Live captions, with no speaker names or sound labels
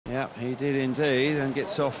Yeah, he did indeed, and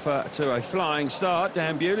gets off to a flying start.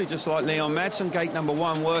 Dan Bewley, just like Leon Madsen, gate number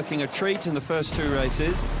 1 working a treat in the first 2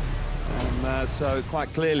 races. So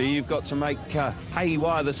quite clearly you've got to make hay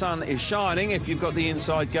while the sun is shining if you've got the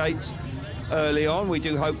inside gates early on. We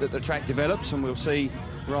do hope that the track develops and we'll see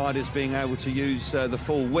riders being able to use the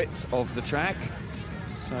full width of the track.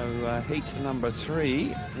 So heat number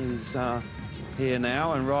 3 is here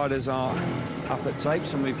now, and riders are up at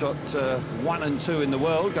tapes, and we've got 1 and 2 in the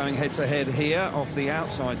world going head-to-head here off the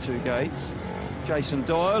outside 2 gates. Jason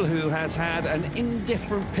Doyle, who has had an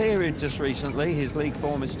indifferent period just recently. His league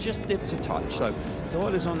form has just dipped a touch. So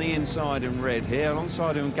Doyle is on the inside in red here.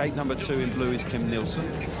 Alongside him, gate number 2 in blue is Kim Nielsen.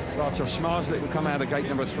 Bartosz Zmarzlik will come out of gate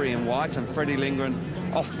number 3 in white, and Freddie Lindgren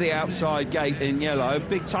off the outside gate in yellow.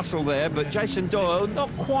 Big tussle there, but Jason Doyle not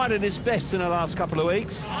quite at his best in the last couple of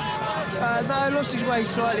weeks. No, lost his way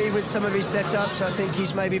slightly with some of his setups. I think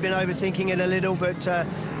he's maybe been overthinking it a little, but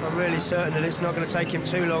I'm really certain that it's not going to take him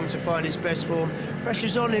too long to find his best form.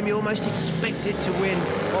 Pressure's on him. You almost expect it to win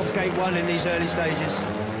off gate 1 in these early stages.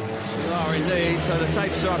 You are indeed. So the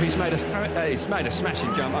tapes are up. He's made a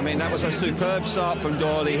smashing jump. I mean, that was a superb start from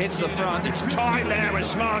Doyle. He hits the front. It's tight there with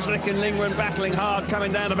Zmarzlik and Lindgren battling hard,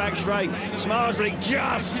 coming down the back straight. Zmarzlik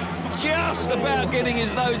just about getting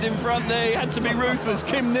his nose in front there. He had to be ruthless.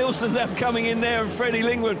 Kim Nielsen now coming in there, and Freddie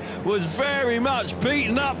Lindgren was very much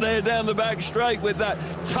beaten up there down the back straight with that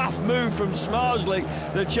tough move from Zmarzlik,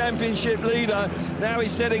 the championship leader. Now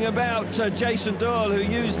he's setting about Jason Doyle, who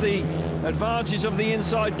used the advantage of the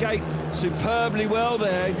inside gate superbly well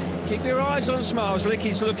there. Keep your eyes on Zmarzlik.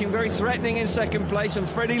 He's looking very threatening in second place, and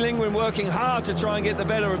Freddie Lindgren working hard to try and get the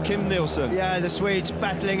better of Kim Nielsen. Yeah, the Swedes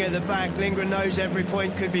battling at the back. Lindgren knows every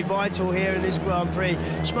point could be vital here in this Grand Prix.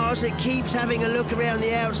 Zmarzlik keeps having a look around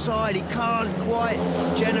the outside. He can't quite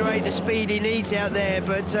generate the speed he needs out there,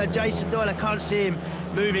 but Jason Doyle, I can't see him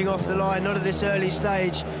moving off the line, not at this early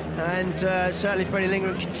stage. And certainly Freddie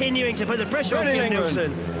Lindgren continuing to put the pressure on Kim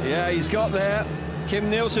Nielsen. Yeah, he's got there. Kim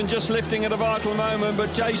Nielsen just lifting at a vital moment,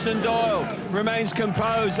 but Jason Doyle remains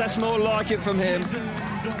composed. That's more like it from him.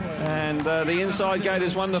 And the inside gate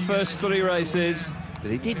has won the first 3 races. But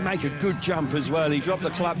he did make a good jump as well. He dropped the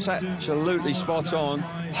clutch absolutely spot on.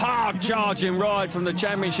 Hard charging ride from the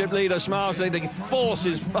championship leader, Zmarzlik, to force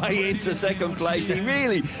his way into second place. He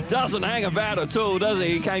really doesn't hang about at all, does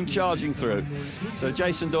he? He came charging through. So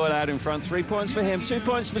Jason Doyle out in front. 3 points for him, 2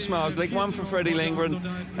 points for Zmarzlik, 1 for Freddie Lindgren.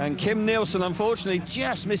 And Kim Nielsen, unfortunately,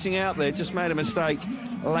 just missing out there, just made a mistake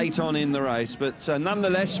late on in the race. But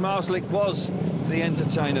nonetheless, Zmarzlik was the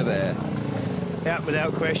entertainer there. Yeah,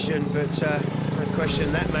 without question, but no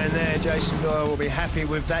question that man there, Jason Doyle, will be happy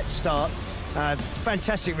with that start.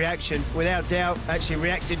 Fantastic reaction, without doubt. Actually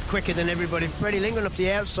reacted quicker than everybody. Freddie Lindgren off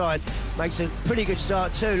the outside makes a pretty good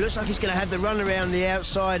start too. Looks like he's going to have the run around the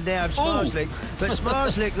outside now of Zmarzlik. But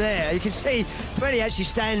Zmarzlik there, you can see Freddie actually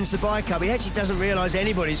stands the bike up. He actually doesn't realise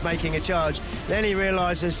anybody's making a charge. Then he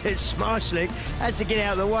realises that Zmarzlik has to get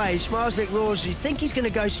out of the way. Zmarzlik roars, you think he's going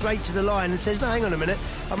to go straight to the line, and says, no, hang on a minute,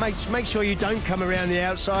 I'll make sure you don't come around the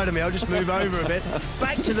outside of me. I'll just move over a bit.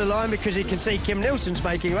 Back to the line, because he can see Kim Nielsen's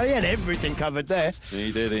making, well, he had everything covered there.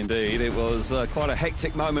 He did indeed. It was quite a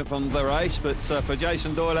hectic moment from the race, but for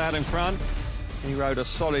Jason Doyle out in front, he rode a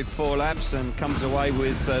solid 4 laps and comes away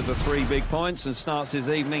with the 3 big points and starts his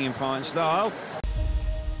evening in fine style.